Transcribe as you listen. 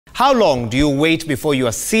How long do you wait before you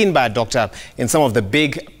are seen by a doctor in some of the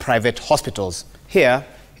big private hospitals? Here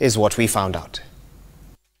is what we found out.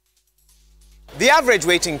 The average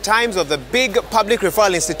waiting times of the big public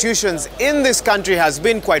referral institutions in this country has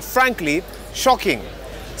been, quite frankly, shocking.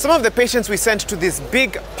 Some of the patients we sent to these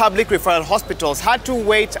big public referral hospitals had to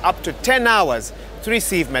wait up to 10 hours to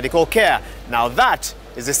receive medical care. Now that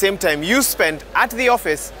is the same time you spend at the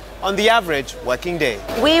office on the average working day.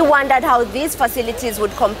 We wondered how these facilities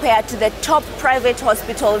would compare to the top private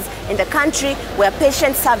hospitals in the country where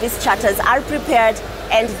patient service charters are prepared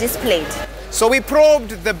and displayed. So we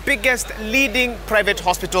probed the biggest leading private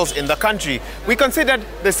hospitals in the country. We considered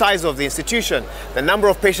the size of the institution, the number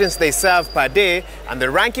of patients they serve per day, and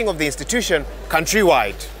the ranking of the institution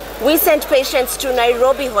countrywide. We sent patients to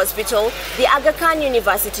Nairobi Hospital, the Aga Khan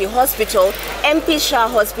University Hospital, MP Shah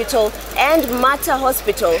Hospital, and Mata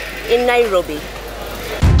Hospital in Nairobi.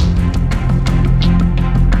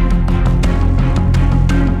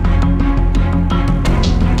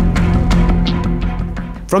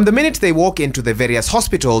 From the minute they walk into the various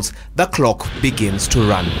hospitals, the clock begins to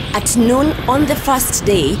run. At noon on the first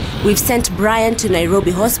day, we've sent Brian to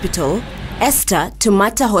Nairobi Hospital, Esther to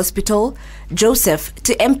Mata Hospital, Joseph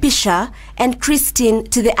to MP Shah, and Christine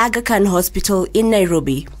to the Aga Khan Hospital in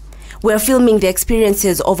Nairobi. We're filming the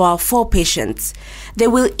experiences of our 4 patients. They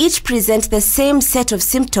will each present the same set of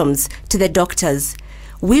symptoms to the doctors.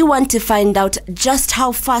 We want to find out just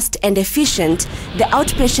how fast and efficient the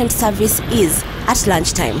outpatient service is at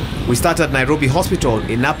lunchtime. We start at Nairobi Hospital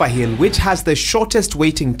in Upper Hill, which has the shortest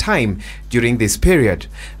waiting time during this period.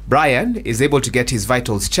 Brian is able to get his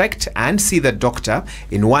vitals checked and see the doctor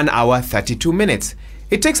in 1 hour 32 minutes.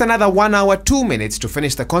 It takes another 1 hour 2 minutes to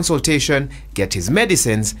finish the consultation, get his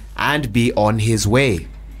medicines, and be on his way.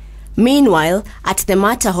 Meanwhile, at the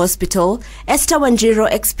Mata Hospital, Esther Wanjiro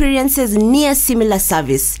experiences near similar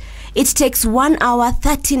service. It takes 1 hour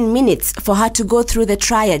 13 minutes for her to go through the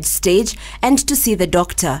triage stage and to see the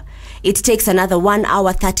doctor. It takes another 1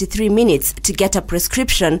 hour 33 minutes to get a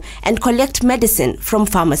prescription and collect medicine from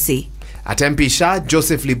pharmacy. At MP Shah,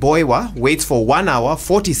 Joseph Liboywa waits for 1 hour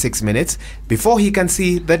 46 minutes before he can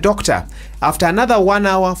see the doctor. After another 1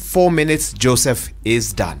 hour 4 minutes, Joseph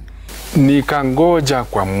is done. Nikangoja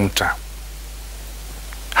kwa muda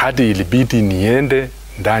hadi ilibidi niende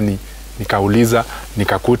ndani, nikauliza,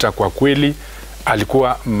 nikakuta kwa kweli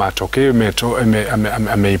alikuwa matokeo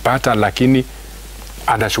ameipata, lakini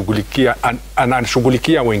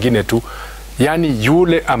anashughulikia wengine tu. Yani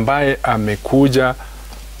yule ambaye amekuja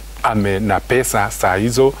na pesa saa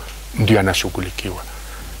hizo ndio anashughulikiwa.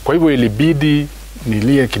 Kwa hivyo ilibidi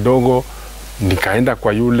nilie kidogo, nikaenda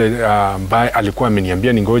kwa yule ambaye alikuwa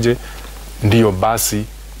ameniambia ningoje, ndio basi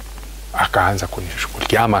akaanza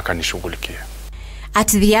kunishughulikia ama akanishughulikia.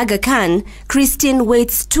 At the Aga Khan, Christine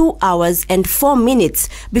waits 2 hours and 4 minutes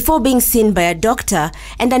before being seen by a doctor,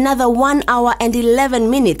 and another 1 hour and 11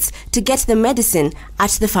 minutes to get the medicine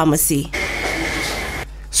at the pharmacy.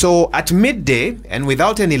 So at midday and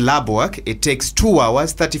without any lab work, it takes 2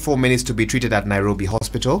 hours 34 minutes to be treated at Nairobi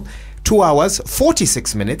Hospital, 2 hours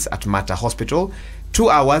 46 minutes at Mata Hospital, 2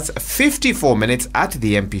 hours 54 minutes at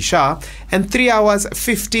the MP Shah, and 3 hours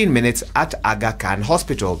 15 minutes at Aga Khan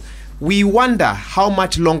Hospital. We wonder how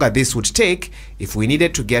much longer this would take if we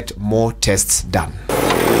needed to get more tests done.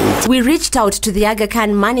 We reached out to the Aga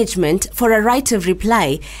Khan management for a right of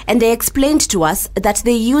reply, and they explained to us that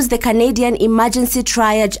they use the Canadian Emergency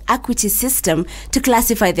Triage Equity System to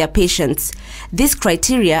classify their patients. This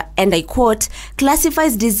criteria, and I quote,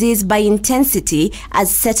 classifies disease by intensity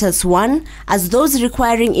as status 1 as those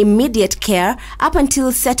requiring immediate care up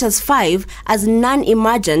until status 5 as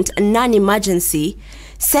non-emergent and non-emergency.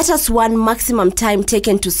 Status 1 maximum time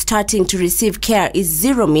taken to starting to receive care is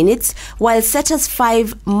 0 minutes, while status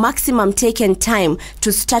 5 maximum taken time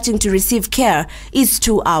to starting to receive care is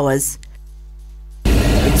 2 hours.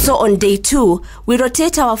 So on day 2, we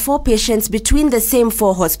rotate our 4 patients between the same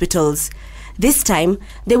 4 hospitals. This time,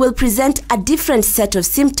 they will present a different set of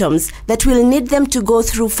symptoms that will need them to go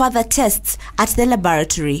through further tests at the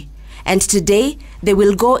laboratory. And today, they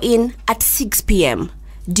will go in at 6 p.m.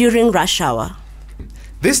 during rush hour.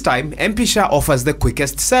 This time, MP Shah offers the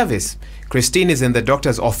quickest service. Christine is in the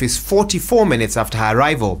doctor's office 44 minutes after her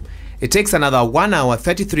arrival. It takes another 1 hour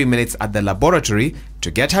 33 minutes at the laboratory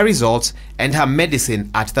to get her results and her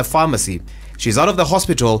medicine at the pharmacy. She's out of the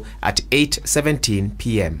hospital at 8:17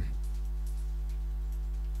 p.m.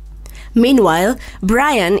 Meanwhile,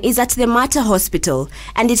 Brian is at the Mata Hospital,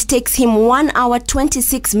 and it takes him 1 hour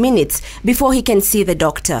 26 minutes before he can see the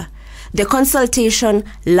doctor. The consultation,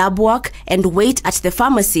 lab work, and wait at the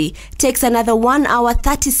pharmacy takes another 1 hour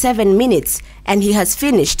 37 minutes, and he has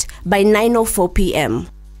finished by 9:04 p.m.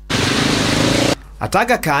 At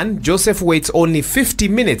Aga Khan, Joseph waits only 50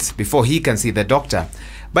 minutes before he can see the doctor.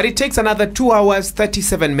 But it takes another 2 hours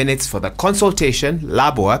 37 minutes for the consultation,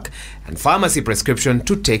 lab work, and pharmacy prescription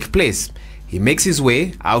to take place. He makes his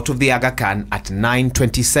way out of the Aga Khan at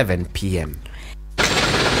 9:27 p.m.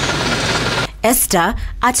 Esther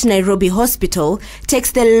at Nairobi Hospital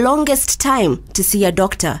takes the longest time to see a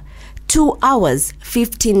doctor, 2 hours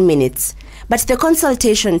 15 minutes. But the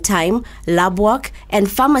consultation time, lab work,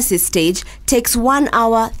 and pharmacy stage takes 1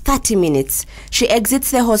 hour 30 minutes. She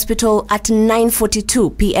exits the hospital at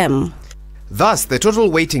 9:42 p.m. Thus, the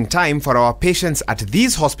total waiting time for our patients at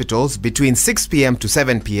these hospitals between 6 p.m. to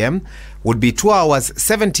 7 p.m. would be 2 hours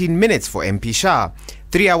 17 minutes for MP Shah,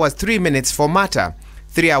 3 hours 3 minutes for Mata,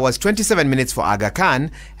 3 hours 27 minutes for Aga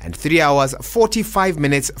Khan, and 3 hours 45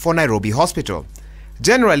 minutes for Nairobi Hospital.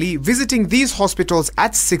 Generally, visiting these hospitals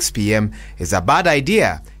at 6 p.m. is a bad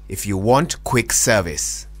idea if you want quick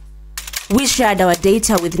service. We shared our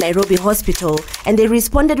data with Nairobi Hospital, and they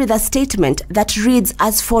responded with a statement that reads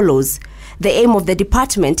as follows. The aim of the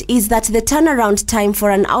department is that the turnaround time for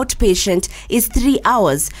an outpatient is 3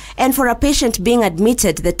 hours, and for a patient being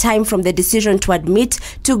admitted, the time from the decision to admit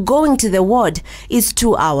to going to the ward is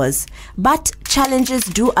 2 hours. But challenges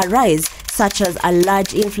do arise, such as a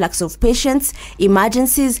large influx of patients,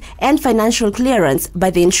 emergencies, and financial clearance by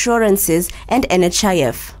the insurances and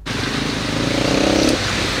NHIF.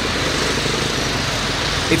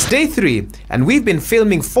 It's day 3, and we've been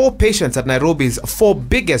filming 4 patients at Nairobi's 4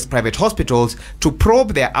 biggest private hospitals to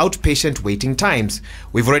probe their outpatient waiting times.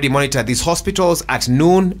 We've already monitored these hospitals at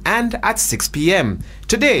noon and at 6 p.m.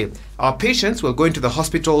 Today, our patients will go into the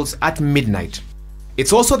hospitals at midnight.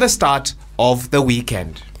 It's also the start of the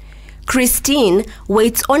weekend. Christine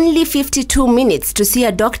waits only 52 minutes to see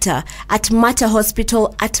a doctor at Mata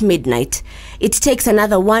Hospital at midnight. It takes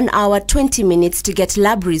another 1 hour 20 minutes to get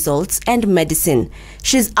lab results and medicine.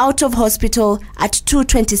 She's out of hospital at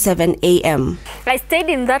 2:27 a.m. I stayed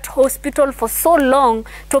in that hospital for so long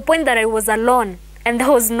to a point that I was alone and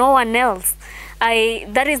there was no one else.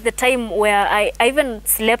 That is the time where I even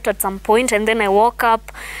slept at some point, and then I woke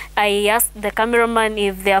up. I asked the cameraman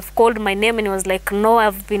if they have called my name, and he was like, no,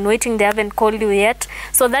 I've been waiting, they haven't called you yet.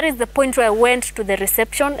 So that is the point where I went to the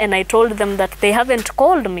reception and I told them that they haven't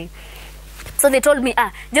called me. So they told me,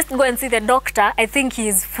 just go and see the doctor, I think he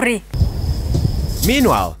is free.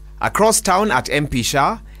 Meanwhile, across town at MP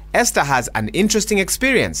Shah, Esther has an interesting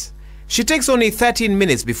experience. She takes only 13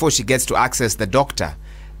 minutes before she gets to access the doctor.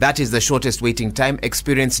 That is the shortest waiting time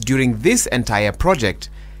experienced during this entire project.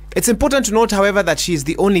 It's important to note, however, that she is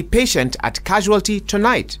the only patient at casualty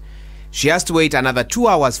tonight. She has to wait another 2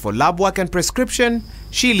 hours for lab work and prescription.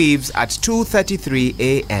 She leaves at 2:33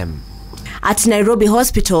 a.m. At Nairobi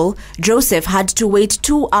Hospital, Joseph had to wait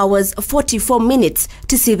 2 hours 44 minutes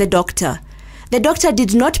to see the doctor. The doctor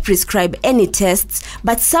did not prescribe any tests,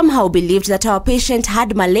 but somehow believed that our patient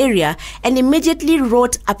had malaria and immediately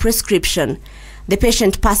wrote a prescription. The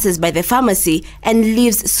patient passes by the pharmacy and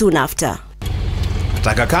leaves soon after. At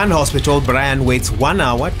Aga Khan Hospital, Brian waits 1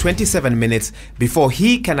 hour 27 minutes before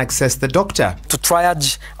he can access the doctor. To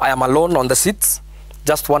triage, I am alone on the seats,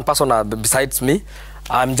 just one person besides me.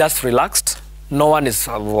 I'm just relaxed. No one is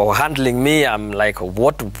handling me. I'm like,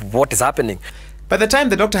 what is happening? By the time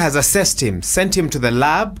the doctor has assessed him, sent him to the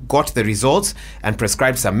lab, got the results, and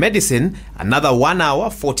prescribed some medicine, another 1 hour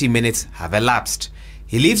 40 minutes have elapsed.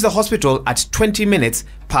 He leaves the hospital at 20 minutes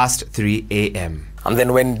past 3 a.m. And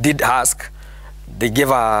then when did ask, they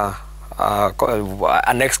gave an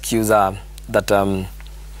excuse that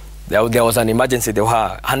there was an emergency they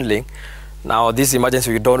were handling. Now this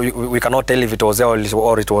emergency, we cannot tell if it was there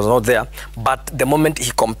or it was not there. But the moment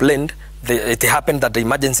he complained, it happened that the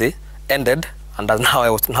emergency ended, and now I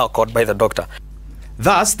was now caught by the doctor.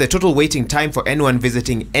 Thus, the total waiting time for anyone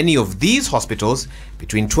visiting any of these hospitals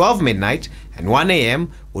between 12 midnight and 1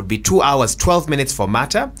 a.m. would be 2 hours 12 minutes for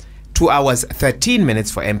Mata, 2 hours 13 minutes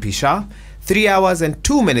for MP Shah, 3 hours and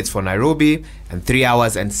 2 minutes for Nairobi, and 3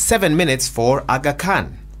 hours and 7 minutes for Aga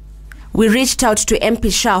Khan. We reached out to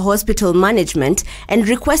MP Shah Hospital Management and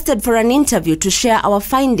requested for an interview to share our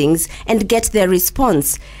findings and get their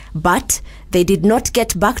response. But they did not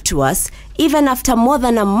get back to us even after more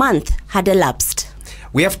than a month had elapsed.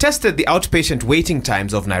 We have tested the outpatient waiting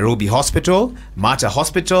times of Nairobi Hospital, Mata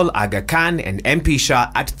Hospital, Aga Khan, and MP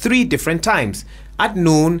Shah at 3 different times: at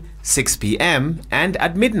noon, 6 p.m. and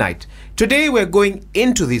at midnight. Today we're going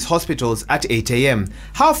into these hospitals at 8 a.m.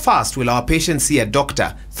 How fast will our patients see a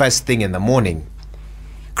doctor first thing in the morning?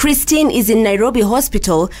 Christine is in Nairobi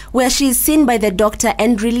Hospital, where she is seen by the doctor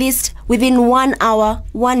and released within 1 hour,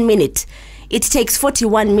 1 minute. It takes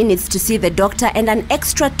 41 minutes to see the doctor and an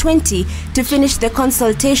extra 20 to finish the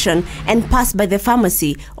consultation and pass by the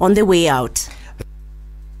pharmacy on the way out.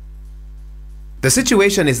 The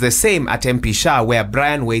situation is the same at MP Shah, where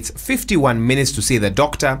Brian waits 51 minutes to see the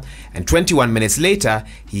doctor, and 21 minutes later,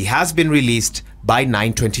 he has been released by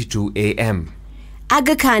 9:22 a.m.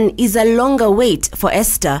 Aga Khan is a longer wait for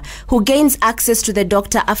Esther, who gains access to the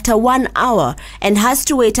doctor after 1 hour and has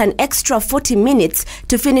to wait an extra 40 minutes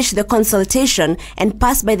to finish the consultation and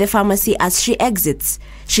pass by the pharmacy as she exits.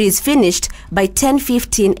 She is finished by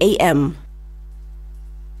 10:15 a.m.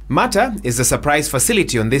 Mata is the surprise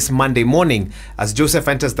facility on this Monday morning as Joseph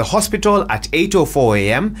enters the hospital at 8:04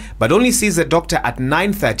 a.m. but only sees the doctor at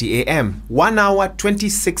 9:30 a.m., 1 hour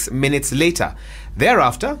 26 minutes later.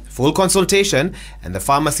 Thereafter, full consultation and the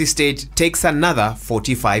pharmacy stage takes another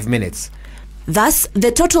 45 minutes. Thus,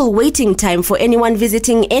 the total waiting time for anyone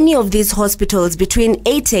visiting any of these hospitals between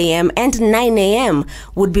 8 a.m. and 9 a.m.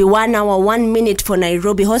 would be 1 hour 1 minute for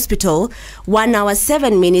Nairobi Hospital, 1 hour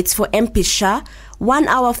 7 minutes for MP Shah, 1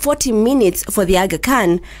 hour 40 minutes for the Aga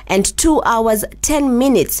Khan, and 2 hours 10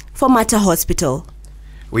 minutes for Mata Hospital.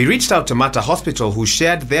 We reached out to Mata Hospital, who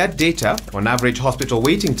shared their data on average hospital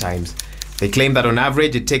waiting times. They claim that on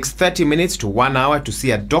average it takes 30 minutes to 1 hour to see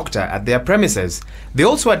a doctor at their premises. They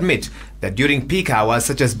also admit that during peak hours,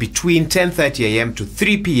 such as between 10:30 a.m. to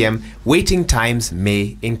 3 p.m., waiting times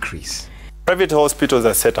may increase. Private hospitals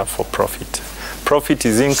are set up for profit. Profit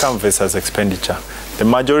is income versus expenditure. The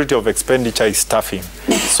majority of expenditure is staffing.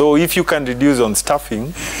 So if you can reduce on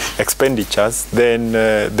staffing expenditures, then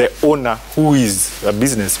the owner, who is a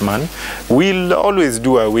businessman, will always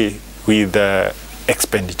do away with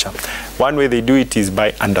expenditure. One way they do it is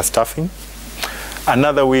by understaffing.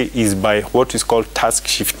 Another way is by what is called task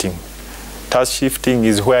shifting. Task shifting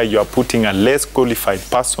is where you are putting a less qualified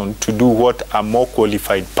person to do what a more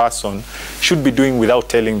qualified person should be doing without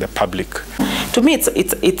telling the public. To me,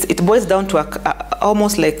 it boils down to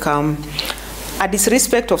almost like a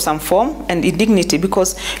disrespect of some form and indignity,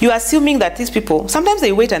 because you are assuming that these people, sometimes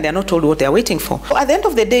they wait and they are not told what they are waiting for. At the end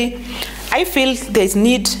of the day, I feel there is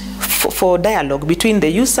need for dialogue between the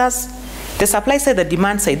users, the supply side, the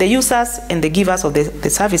demand side, the users and the givers of the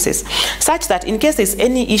services, such that in case there's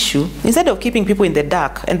any issue, instead of keeping people in the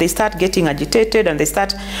dark and they start getting agitated and they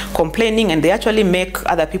start complaining and they actually make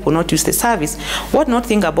other people not use the service, what not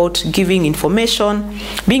think about giving information,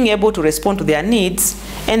 being able to respond to their needs,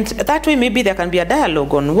 and that way maybe there can be a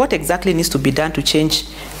dialogue on what exactly needs to be done to change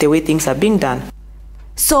the way things are being done.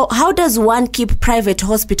 So how does one keep private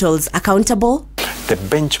hospitals accountable? The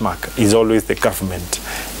benchmark is always the government.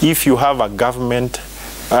 If you have a government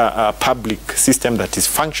a public system that is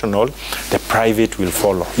functional, the private will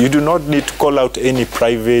follow. You do not need to call out any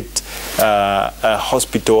private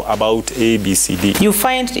hospital about A, B, C, D. You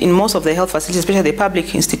find in most of the health facilities, especially the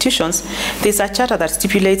public institutions, there's a charter that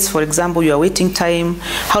stipulates, for example, your waiting time,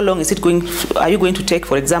 how long is it going, are you going to take,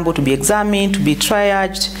 for example, to be examined, to be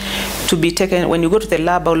triaged, to be taken, when you go to the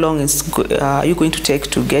lab, how long are you going to take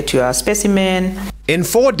to get your specimen? In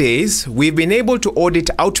 4 days, we've been able to audit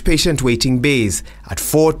outpatient waiting bays at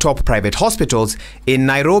 4 top private hospitals in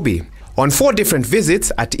Nairobi. On 4 different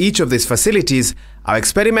visits at each of these facilities, our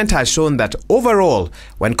experiment has shown that overall,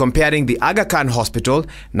 when comparing the Aga Khan Hospital,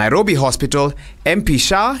 Nairobi Hospital, MP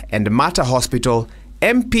Shah and Mata Hospital,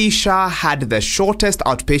 MP Shah had the shortest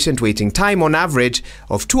outpatient waiting time on average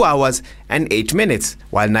of 2 hours and 8 minutes,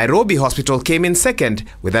 while Nairobi Hospital came in second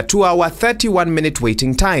with a 2 hour 31 minute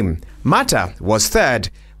waiting time. Mata was third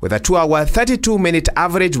with a 2 hour 32 minute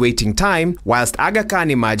average waiting time, whilst Aga Khan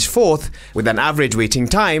emerged fourth with an average waiting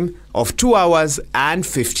time of 2 hours and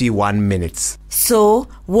 51 minutes. So,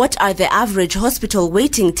 what are the average hospital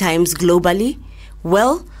waiting times globally?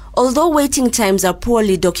 Well, although waiting times are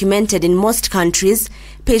poorly documented in most countries,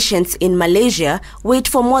 patients in Malaysia wait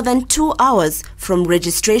for more than 2 hours from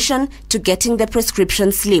registration to getting the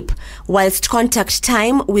prescription slip, whilst contact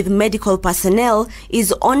time with medical personnel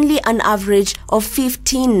is only an average of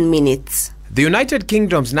 15 minutes. The United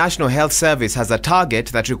Kingdom's National Health Service has a target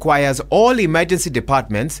that requires all emergency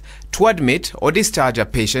departments to admit or discharge a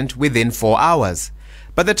patient within 4 hours.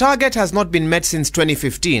 But the target has not been met since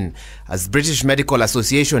 2015, as British Medical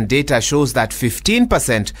Association data shows that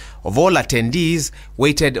 15% of all attendees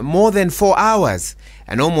waited more than 4 hours,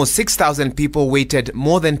 and almost 6,000 people waited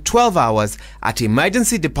more than 12 hours at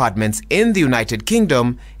emergency departments in the United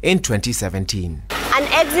Kingdom in 2017. An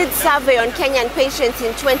exit survey on Kenyan patients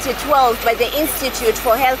in 2012 by the Institute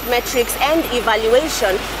for Health Metrics and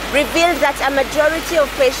Evaluation revealed that a majority of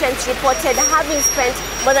patients reported having spent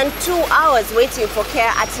more than 2 hours waiting for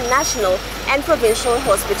care at national and provincial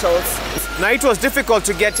hospitals. Now, it was difficult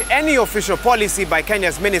to get any official policy by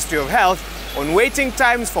Kenya's Ministry of Health on waiting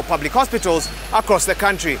times for public hospitals across the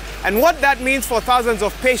country. And what that means for thousands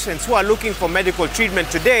of patients who are looking for medical treatment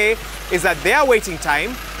today is that their waiting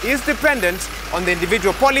time is dependent on the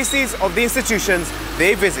individual policies of the institutions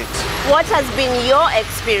they visit. What has been your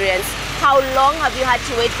experience? How long have you had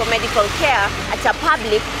to wait for medical care at a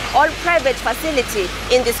public or private facility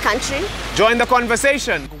in this country? Join the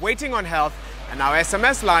conversation. Waiting on Health, and our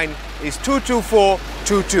SMS line is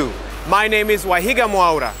 22422. My name is Wahiga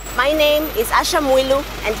Mwaura. My name is Asha Mwilu,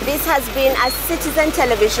 and this has been a Citizen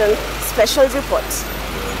Television Special Report.